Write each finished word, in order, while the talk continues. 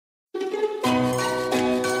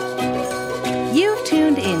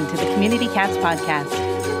to the Community Cats Podcast.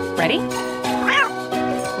 Ready?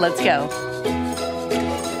 Let's go.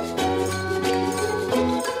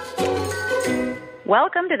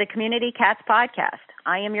 Welcome to the Community Cats Podcast.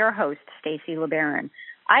 I am your host, Stacy LeBaron.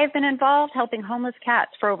 I have been involved helping homeless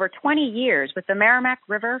cats for over 20 years with the Merrimack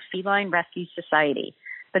River Feline Rescue Society.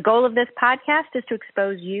 The goal of this podcast is to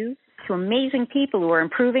expose you to amazing people who are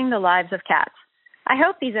improving the lives of cats. I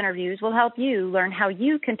hope these interviews will help you learn how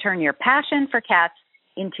you can turn your passion for cats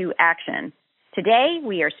into action. Today,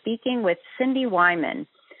 we are speaking with Cindy Wiemann.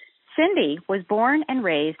 Cindy was born and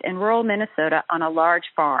raised in rural Minnesota on a large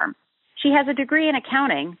farm. She has a degree in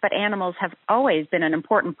accounting, but animals have always been an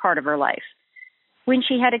important part of her life. When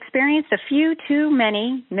she had experienced a few too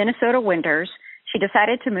many Minnesota winters, she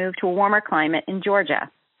decided to move to a warmer climate in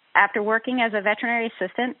Georgia. After working as a veterinary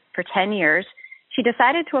assistant for 10 years, she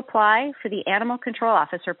decided to apply for the animal control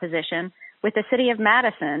officer position with the city of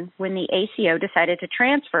Madison when the ACO decided to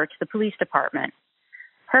transfer to the police department.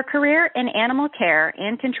 Her career in animal care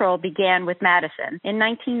and control began with Madison in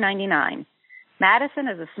 1999. Madison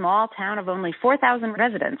is a small town of only 4,000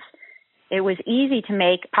 residents. It was easy to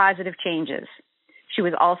make positive changes. She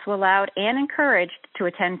was also allowed and encouraged to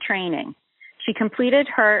attend training. She completed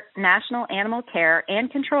her National Animal Care and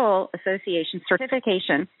Control Association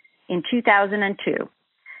certification in 2002.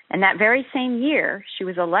 And that very same year, she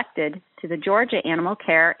was elected to the Georgia Animal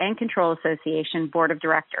Care and Control Association Board of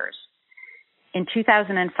Directors. In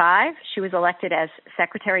 2005, she was elected as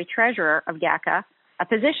Secretary-Treasurer of GACA, a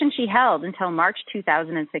position she held until March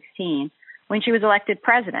 2016, when she was elected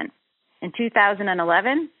president. In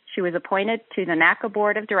 2011, she was appointed to the NACA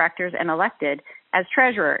Board of Directors and elected as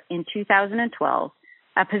treasurer in 2012,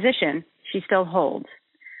 a position she still holds.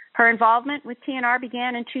 Her involvement with TNR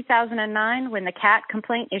began in 2009 when the cat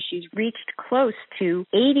complaint issues reached close to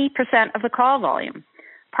 80% of the call volume.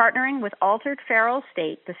 Partnering with Altered Feral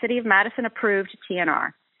State, the city of Madison approved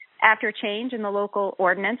TNR. After a change in the local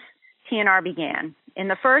ordinance, TNR began. In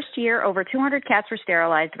the first year, over 200 cats were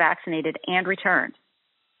sterilized, vaccinated, and returned.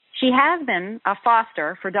 She has been a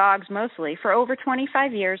foster for dogs mostly for over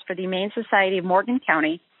 25 years for the Humane Society of Morgan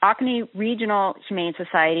County, Orkney Regional Humane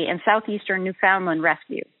Society, and Southeastern Newfoundland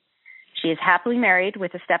Rescue. She is happily married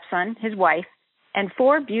with a stepson, his wife, and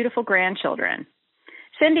 4 beautiful grandchildren.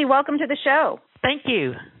 Cindy, welcome to the show. Thank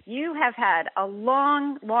you. You have had a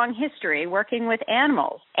long, long history working with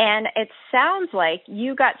animals, and it sounds like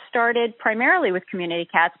you got started primarily with community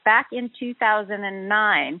cats back in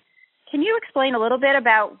 2009. Can you explain a little bit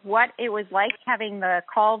about what it was like having the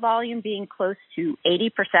call volume being close to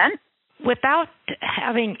 80%? Without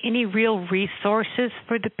having any real resources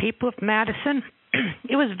for the people of Madison,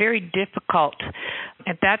 it was very difficult.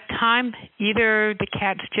 At that time, either the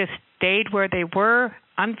cats just stayed where they were,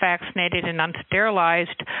 unvaccinated and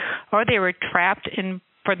unsterilized, or they were trapped and,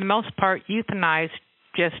 for the most part, euthanized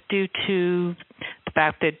just due to the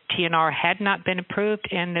fact that TNR had not been approved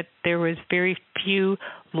and that there was very few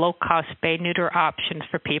low-cost spay-neuter options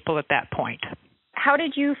for people at that point. How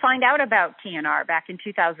did you find out about TNR back in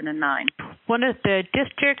 2009? One of the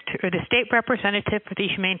district or the state representative for the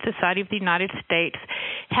Humane Society of the United States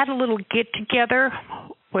had a little get-together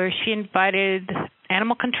where she invited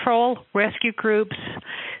animal control, rescue groups,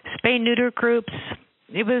 spay-neuter groups.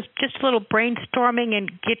 It was just a little brainstorming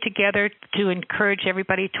and get-together to encourage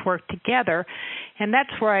everybody to work together. And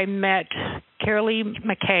that's where I met Carolee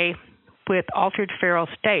McKay with Altered Feral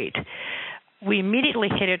State. We immediately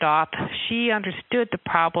hit it off. She understood the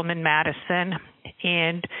problem in Madison,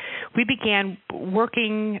 and we began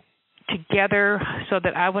working together so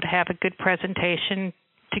that I would have a good presentation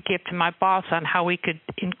to give to my boss on how we could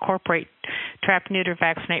incorporate trap, neuter,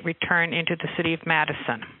 vaccinate, return into the city of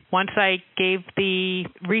Madison. Once I gave the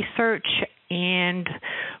research and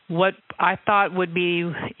what I thought would be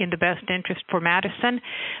in the best interest for Madison,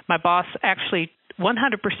 my boss actually 100%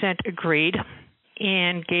 agreed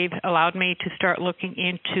and allowed me to start looking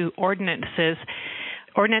into ordinances.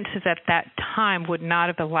 Ordinances at that time would not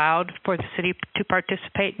have allowed for the city to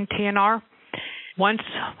participate in TNR. Once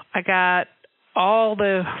I got all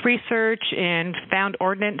the research and found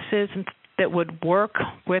ordinances that would work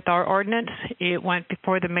with our ordinance, it went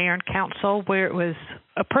before the mayor and council where it was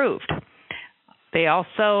approved. They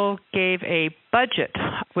also gave a budget,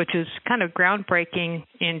 which is kind of groundbreaking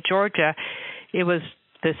in Georgia. It was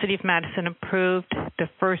the city of Madison approved the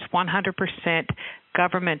first 100%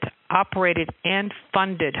 government-operated and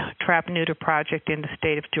funded trap-neuter project in the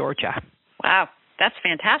state of Georgia. Wow, that's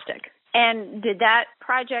fantastic. And did that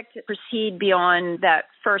project proceed beyond that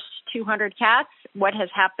first 200 cats? What has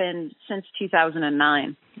happened since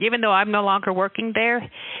 2009? Even though I'm no longer working there,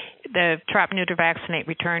 the trap, neuter, vaccinate,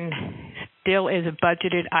 return still is a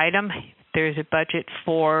budgeted item. There's a budget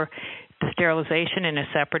for the sterilization and a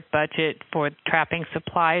separate budget for trapping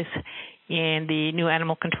supplies. And the new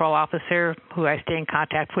animal control officer, who I stay in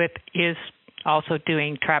contact with, is also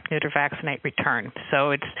doing trap, neuter, vaccinate, return.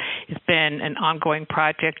 So it's been an ongoing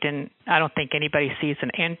project, and I don't think anybody sees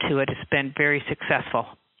an end to it. It's been very successful.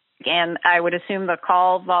 And I would assume the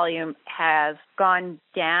call volume has gone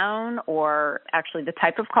down, or actually the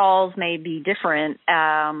type of calls may be different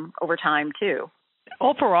over time too.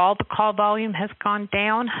 Overall, the call volume has gone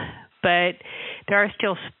down, but there are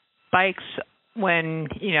still spikes when,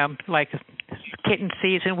 like kitten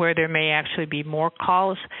season, where there may actually be more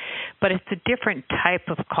calls. But it's a different type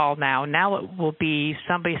of call now. Now it will be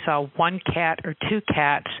somebody saw one cat or two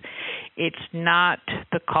cats. It's not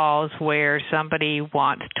the calls where somebody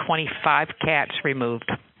wants 25 cats removed.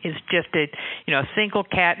 It's just a single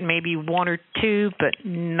cat, maybe one or two, but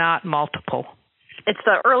not multiple. It's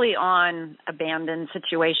the early on abandoned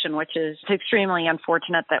situation, which is extremely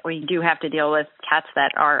unfortunate that we do have to deal with cats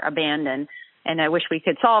that are abandoned. And I wish we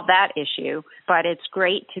could solve that issue. But it's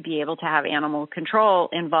great to be able to have animal control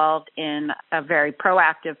involved in a very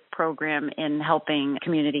proactive program in helping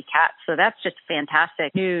community cats. So that's just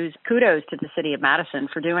fantastic news. Kudos to the city of Madison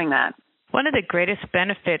for doing that. One of the greatest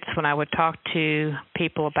benefits when I would talk to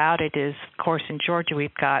people about it is, of course, in Georgia,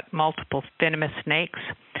 we've got multiple venomous snakes.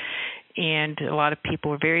 And a lot of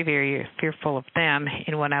people were very, very fearful of them.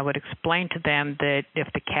 And when I would explain to them that if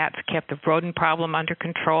the cats kept the rodent problem under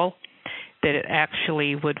control, that it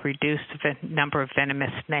actually would reduce the number of venomous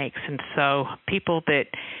snakes. And so people that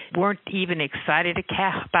weren't even excited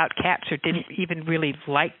about cats or didn't even really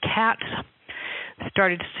like cats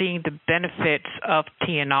started seeing the benefits of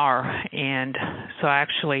TNR. And so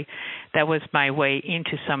actually that was my way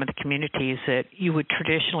into some of the communities that you would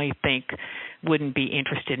traditionally think wouldn't be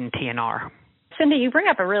interested in TNR. Cindy, you bring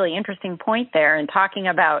up a really interesting point there in talking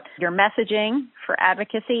about your messaging for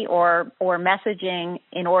advocacy or messaging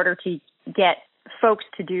in order to get folks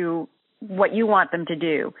to do what you want them to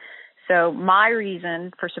do. So my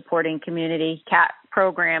reason for supporting community cat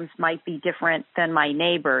programs might be different than my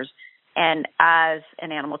neighbors. And as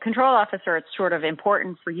an animal control officer, it's sort of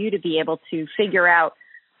important for you to be able to figure out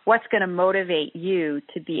what's going to motivate you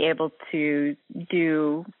to be able to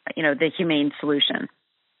do, the humane solution.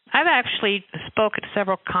 I've actually spoke at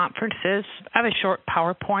several conferences. I have a short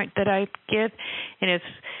PowerPoint that I give, and it's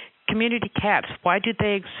community cats. Why do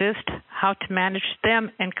they exist? How to manage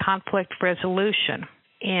them, and conflict resolution.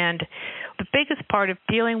 And the biggest part of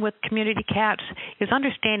dealing with community cats is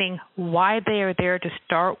understanding why they are there to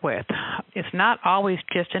start with. It's not always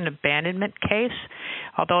just an abandonment case,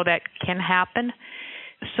 although that can happen.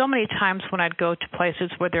 So many times when I'd go to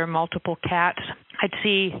places where there are multiple cats, I'd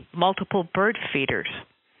see multiple bird feeders.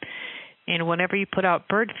 And whenever you put out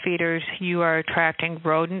bird feeders, you are attracting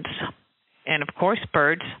rodents and, of course,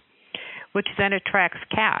 birds, which then attracts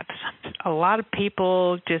cats. A lot of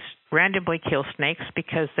people just randomly kill snakes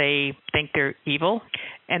because they think they're evil,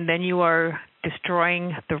 and then you are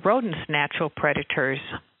destroying the rodents' natural predators.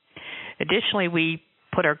 Additionally, we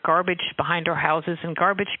put our garbage behind our houses in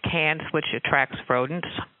garbage cans, which attracts rodents.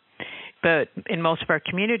 But in most of our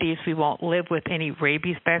communities, we won't live with any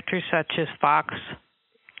rabies vectors such as fox,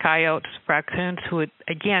 coyotes, raccoons, who would,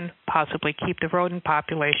 again, possibly keep the rodent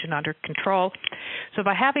population under control. So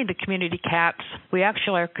by having the community cats, we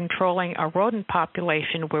actually are controlling a rodent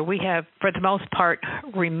population where we have, for the most part,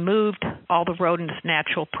 removed all the rodents'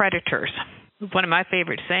 natural predators. One of my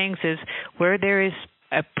favorite sayings is, where there is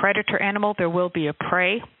a predator animal, there will be a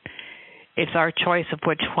prey. It's our choice of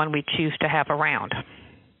which one we choose to have around.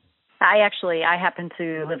 I happen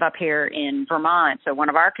to live up here in Vermont, so one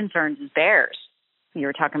of our concerns is bears. You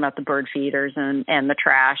were talking about the bird feeders and the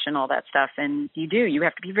trash and all that stuff, and you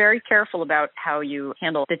have to be very careful about how you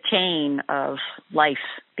handle the chain of life,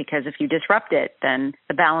 because if you disrupt it, then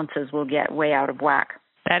the balances will get way out of whack.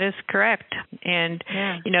 That is correct. And,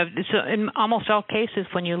 so in almost all cases,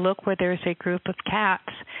 when you look where there's a group of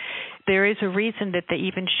cats, there is a reason that they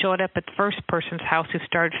even showed up at the first person's house who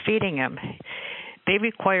started feeding them. They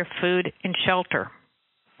require food and shelter.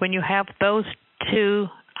 When you have those two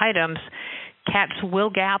items, cats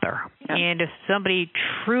will gather. Yep. And if somebody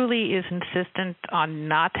truly is insistent on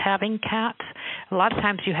not having cats, a lot of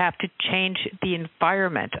times you have to change the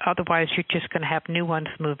environment. Otherwise, you're just going to have new ones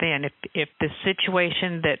move in. If the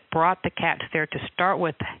situation that brought the cats there to start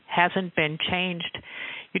with hasn't been changed,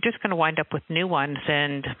 you're just going to wind up with new ones.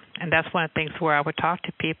 And that's one of the things where I would talk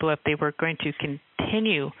to people if they were going to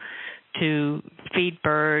continue to feed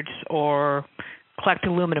birds or collect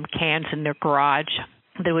aluminum cans in their garage.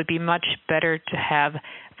 They would be much better to have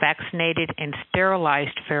vaccinated and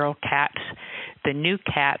sterilized feral cats the new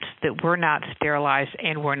cats that were not sterilized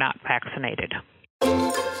and were not vaccinated.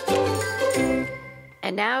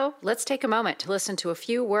 And now, let's take a moment to listen to a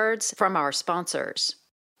few words from our sponsors.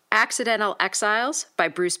 Accidental Exiles by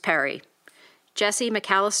Bruce Perry. Jesse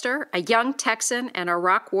McAllister, a young Texan and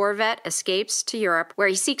Iraq war vet, escapes to Europe, where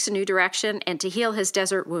he seeks a new direction and to heal his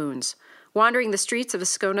desert wounds. Wandering the streets of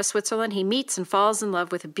Ascona, Switzerland, he meets and falls in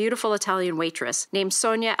love with a beautiful Italian waitress named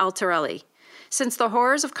Sonia Altarelli. Since the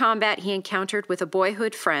horrors of combat he encountered with a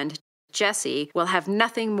boyhood friend, Jesse will have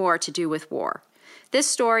nothing more to do with war. This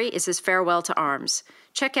story is his farewell to arms.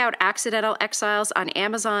 Check out Accidental Exiles on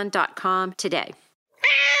Amazon.com today.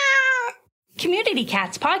 Community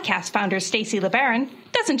Cats podcast founder Stacy LeBaron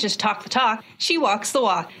doesn't just talk the talk, she walks the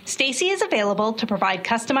walk. Stacy is available to provide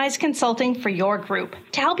customized consulting for your group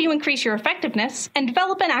to help you increase your effectiveness and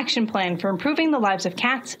develop an action plan for improving the lives of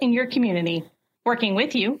cats in your community. Working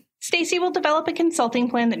with you, Stacy will develop a consulting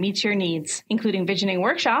plan that meets your needs, including visioning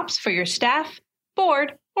workshops for your staff,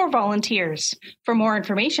 board, or volunteers. For more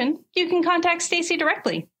information, you can contact Stacy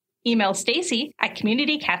directly. Email Stacy at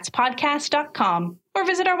communitycatspodcast.com or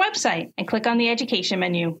visit our website and click on the education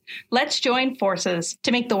menu. Let's join forces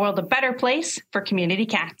to make the world a better place for community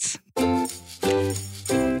cats. So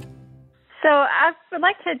I would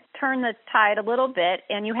like to turn the tide a little bit.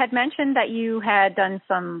 And you had mentioned that you had done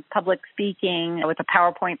some public speaking with a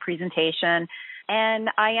PowerPoint presentation. And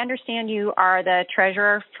I understand you are the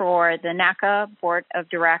treasurer for the NACA Board of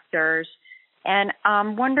Directors. And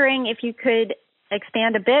I'm wondering if you could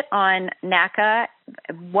expand a bit on NACA,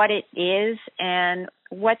 what it is, and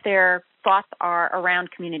what their thoughts are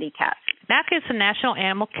around community cats. NACA is the National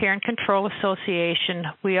Animal Care and Control Association.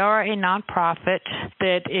 We are a nonprofit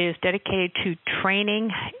that is dedicated to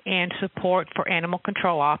training and support for animal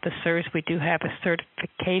control officers. We do have a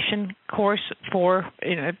certification course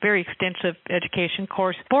a very extensive education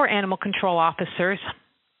course for animal control officers.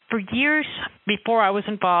 For years before I was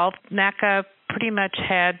involved, NACA pretty much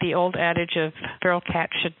had the old adage of feral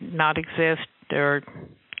cats should not exist, or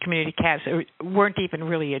community cats weren't even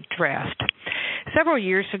really addressed. Several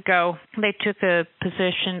years ago, they took a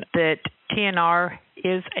position that TNR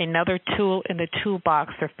is another tool in the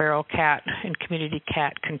toolbox for feral cat and community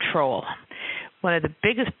cat control. One of the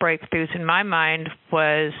biggest breakthroughs in my mind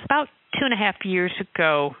was about 2.5 years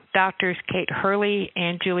ago. Doctors Kate Hurley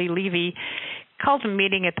and Julie Levy called a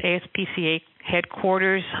meeting at the ASPCA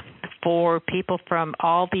headquarters for people from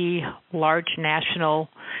all the large national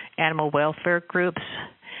animal welfare groups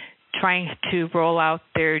trying to roll out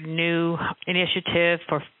their new initiative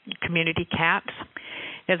for community cats.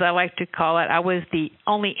 As I like to call it, I was the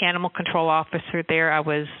only animal control officer there. I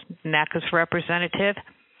was NACA's representative.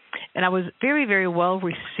 And I was very, very well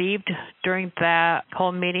received during that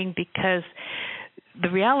whole meeting because the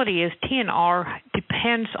reality is TNR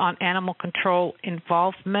depends on animal control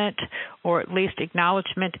involvement, or at least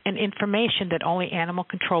acknowledgement and information that only animal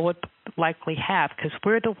control would likely have, because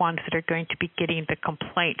we're the ones that are going to be getting the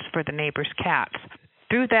complaints for the neighbors' cats.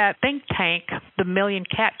 Through that think tank, the Million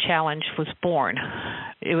Cat Challenge was born.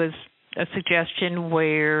 It was a suggestion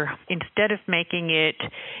where instead of making it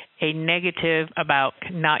a negative about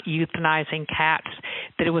not euthanizing cats,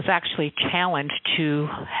 that it was actually challenged to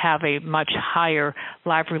have a much higher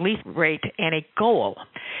live release rate and a goal.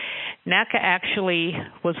 NACA actually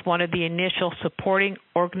was one of the initial supporting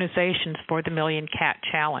organizations for the Million Cat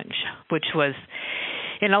Challenge, which was,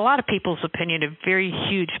 in a lot of people's opinion, a very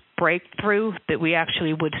huge breakthrough that we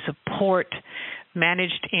actually would support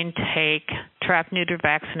managed intake, trap, neuter,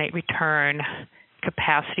 vaccinate, return,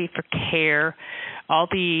 capacity for care, all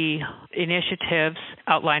the initiatives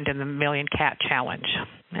outlined in the Million Cat Challenge.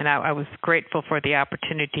 And I was grateful for the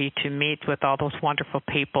opportunity to meet with all those wonderful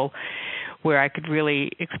people where I could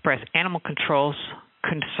really express animal control's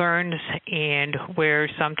concerns and where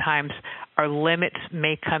sometimes our limits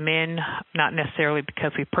may come in, not necessarily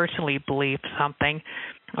because we personally believe something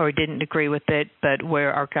or didn't agree with it, but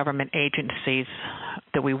where our government agencies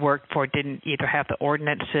that we work for didn't either have the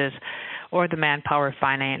ordinances or the manpower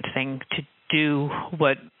financing to do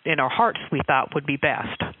what in our hearts we thought would be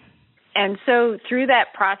best. And so through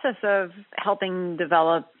that process of helping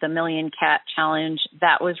develop the Million Cat Challenge,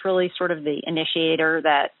 that was really sort of the initiator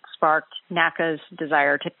that sparked NACA's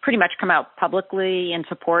desire to pretty much come out publicly in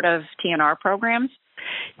support of TNR programs?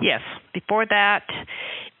 Yes. Before that,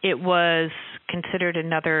 it was considered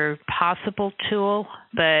another possible tool,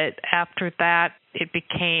 but after that, it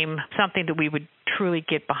became something that we would truly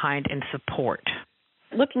get behind and support.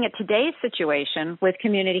 Looking at today's situation with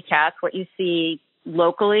community cats, what you see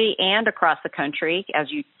locally and across the country as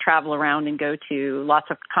you travel around and go to lots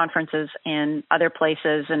of conferences and other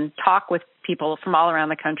places and talk with people from all around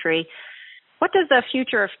the country, What does the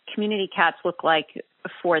future of community cats look like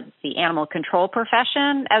for the animal control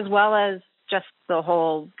profession, as well as just the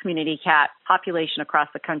whole community cat population across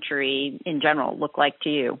the country in general look like to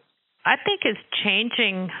you? I think it's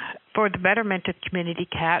changing for the betterment of community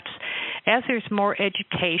cats. As there's more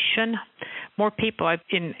education, more people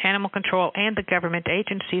in animal control and the government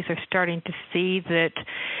agencies are starting to see that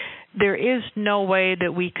there is no way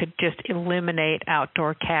that we could just eliminate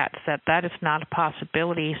outdoor cats, that is not a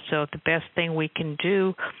possibility. So the best thing we can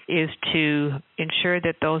do is to ensure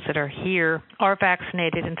that those that are here are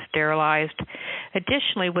vaccinated and sterilized.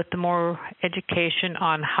 Additionally, with the more education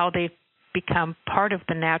on how they become part of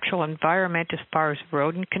the natural environment as far as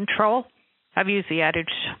rodent control, I've used the adage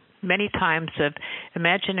many times of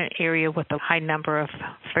imagine an area with a high number of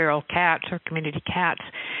feral cats or community cats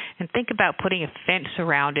and think about putting a fence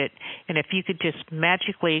around it, and if you could just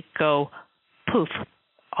magically go poof,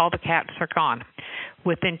 all the cats are gone.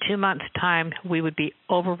 Within 2 months' time, we would be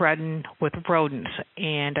overrun with rodents,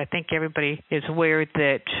 and I think everybody is aware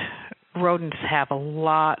that rodents have a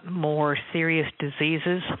lot more serious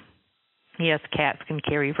diseases. Yes, cats can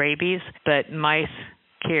carry rabies, but mice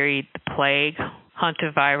carry the plague,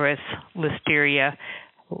 hantavirus, listeria,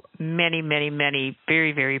 many, many, many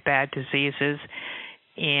very, very bad diseases,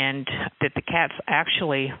 and that the cats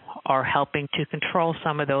actually are helping to control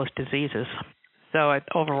some of those diseases. So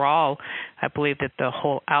overall, I believe that the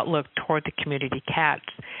whole outlook toward the community cats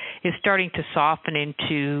is starting to soften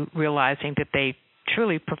into realizing that they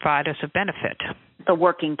truly provide us a benefit. The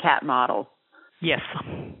working cat model. Yes.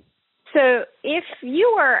 So if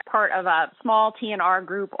you were part of a small TNR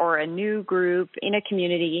group or a new group in a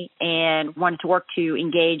community and wanted to work to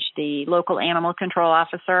engage the local animal control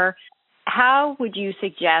officer, how would you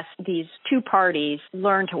suggest these two parties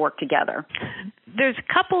learn to work together? There's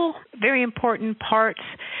a couple very important parts.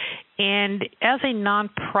 And as a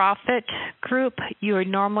nonprofit group, you are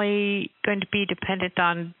normally going to be dependent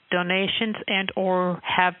on donations and or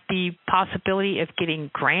have the possibility of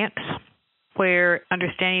getting grants, where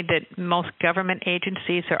understanding that most government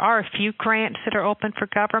agencies, there are a few grants that are open for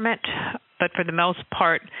government, but for the most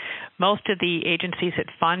part, most of the agencies that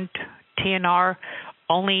fund TNR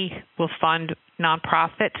only will fund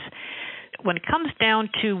nonprofits. When it comes down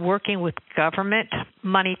to working with government,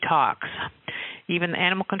 money talks. Even the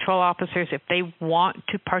animal control officers, if they want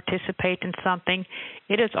to participate in something,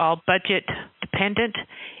 it is all budget dependent.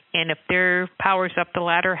 And if their powers up the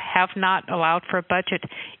ladder have not allowed for a budget,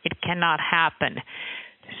 it cannot happen.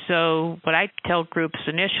 So what I tell groups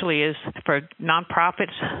initially is for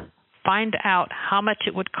nonprofits, find out how much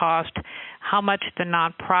it would cost, how much the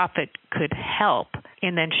nonprofit could help,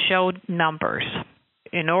 and then show numbers.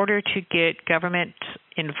 In order to get government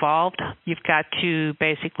involved, you've got to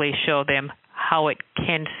basically show them how it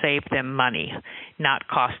can save them money, not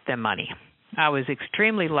cost them money. I was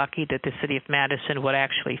extremely lucky that the city of Madison would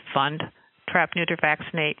actually fund Trap, Neuter,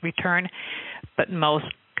 Vaccinate, Return, but most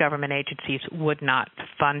government agencies would not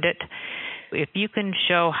fund it. If you can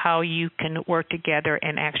show how you can work together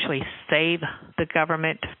and actually save the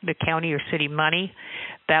government, the county or city money,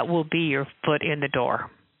 that will be your foot in the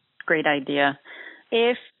door. Great idea.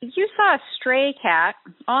 If you saw a stray cat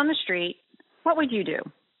on the street, what would you do?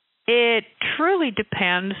 It truly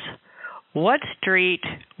depends. What street,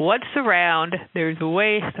 what's around, there's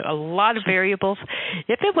a lot of variables.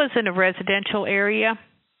 If it was in a residential area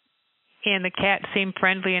and the cat seemed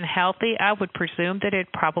friendly and healthy, I would presume that it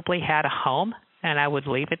probably had a home and I would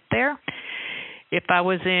leave it there. If I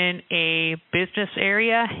was in a business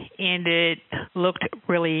area and it looked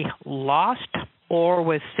really lost or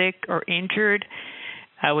was sick or injured,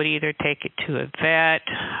 I would either take it to a vet,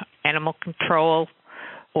 animal control,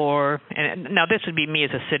 and now this would be me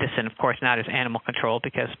as a citizen, of course, not as animal control,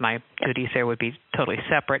 because my duties there would be totally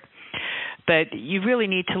separate. But you really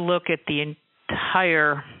need to look at the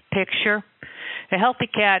entire picture. A healthy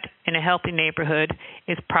cat in a healthy neighborhood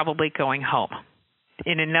is probably going home.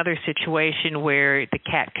 In another situation where the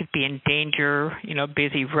cat could be in danger,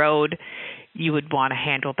 busy road, you would want to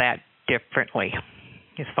handle that differently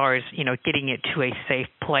as far as, getting it to a safe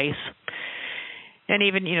place. And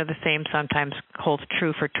even, the same sometimes holds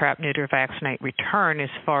true for Trap, Neuter, Vaccinate, Return, as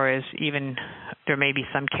far as even there may be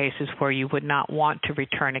some cases where you would not want to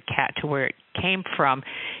return a cat to where it came from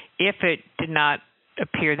if it did not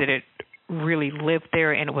appear that it really lived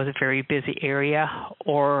there and it was a very busy area,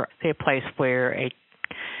 or say a place where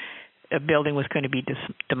a building was going to be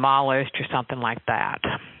demolished or something like that.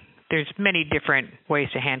 There's many different ways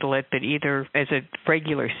to handle it, but either as a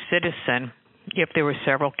regular citizen, if there were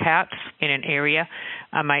several cats in an area,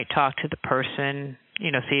 I might talk to the person,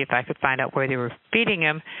 see if I could find out where they were feeding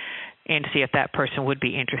them and see if that person would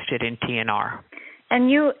be interested in TNR. And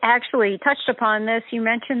you actually touched upon this. You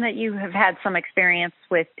mentioned that you have had some experience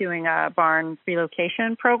with doing a barn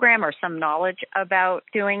relocation program or some knowledge about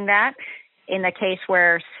doing that. In the case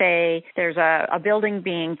where, say, there's a building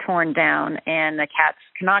being torn down and the cats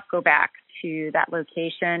cannot go back to that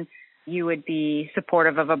location, you would be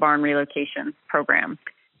supportive of a barn relocation program.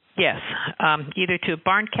 Yes, either to a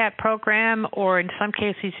barn cat program, or in some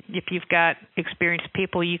cases, if you've got experienced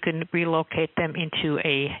people, you can relocate them into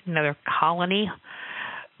another colony.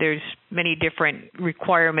 There's many different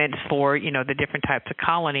requirements for, the different types of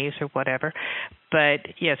colonies or whatever. But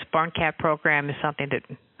yes, barn cat program is something that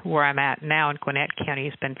where I'm at now in Gwinnett County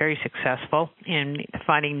has been very successful in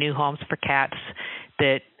finding new homes for cats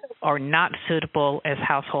that are not suitable as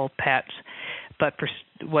household pets, but for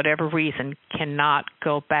whatever reason cannot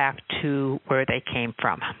go back to where they came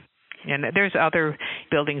from. And there's other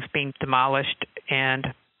buildings being demolished. And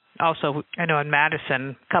also, I know in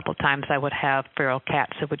Madison, a couple of times I would have feral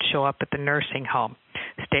cats that would show up at the nursing home.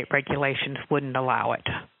 State regulations wouldn't allow it.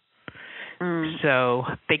 So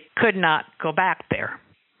they could not go back there.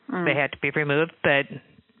 They had to be removed, but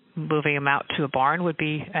moving them out to a barn would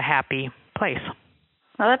be a happy place.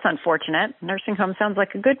 Well, that's unfortunate. Nursing home sounds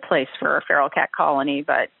like a good place for a feral cat colony,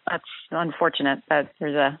 but that's unfortunate that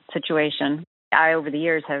there's a situation. I, over the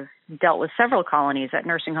years, have dealt with several colonies at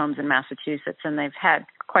nursing homes in Massachusetts, and they've had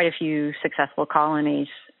quite a few successful colonies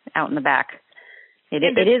out in the back. It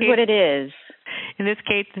is what it is. In this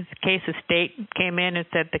case, the state came in and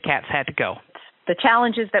said the cats had to go. The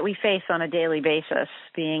challenges that we face on a daily basis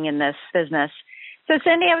being in this business. So,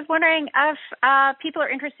 Cindy, I was wondering if people are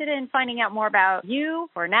interested in finding out more about you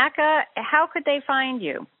or NACA, how could they find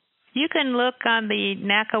you? You can look on the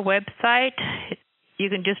NACA website. You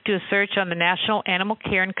can just do a search on the National Animal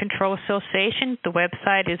Care and Control Association. The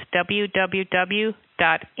website is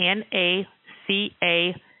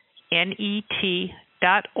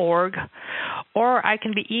www.nacanet.org, or I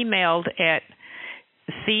can be emailed at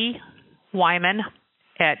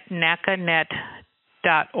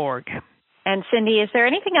Wiemann@nacanet.org. And Cindy, is there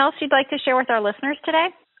anything else you'd like to share with our listeners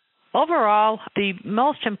today? Overall, the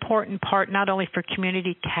most important part, not only for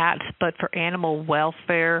community cats, but for animal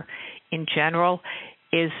welfare in general,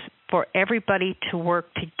 is for everybody to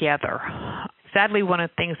work together. Sadly, one of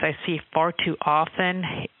the things I see far too often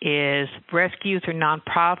is rescues or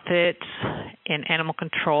nonprofits and animal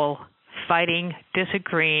control fighting,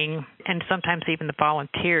 disagreeing, and sometimes even the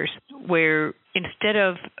volunteers, where instead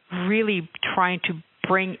of really trying to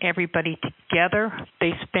bring everybody together,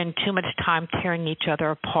 they spend too much time tearing each other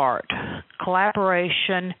apart.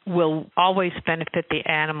 Collaboration will always benefit the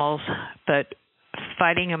animals, but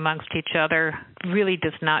fighting amongst each other really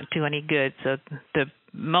does not do any good. So the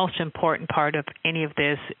most important part of any of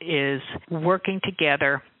this is working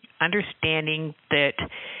together, understanding that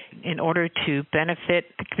in order to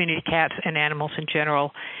benefit the community cats and animals in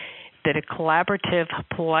general, that a collaborative,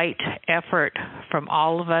 polite effort from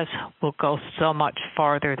all of us will go so much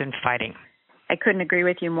farther than fighting. I couldn't agree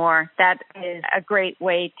with you more. That is a great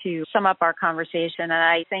way to sum up our conversation. And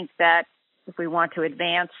I think that if we want to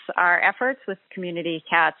advance our efforts with community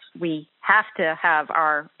cats, we have to have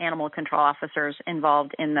our animal control officers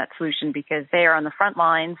involved in that solution because they are on the front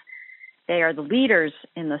lines. They are the leaders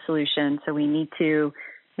in the solution. So we need to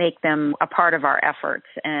make them a part of our efforts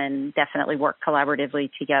and definitely work collaboratively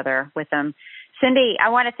together with them. Cindy, I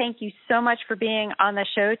want to thank you so much for being on the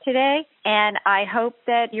show today, and I hope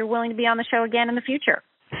that you're willing to be on the show again in the future.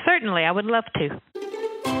 Certainly, I would love to.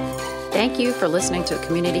 Thank you for listening to the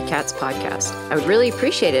Community Cats podcast. I would really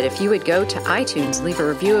appreciate it if you would go to iTunes and leave a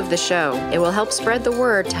review of the show. It will help spread the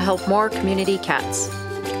word to help more community cats.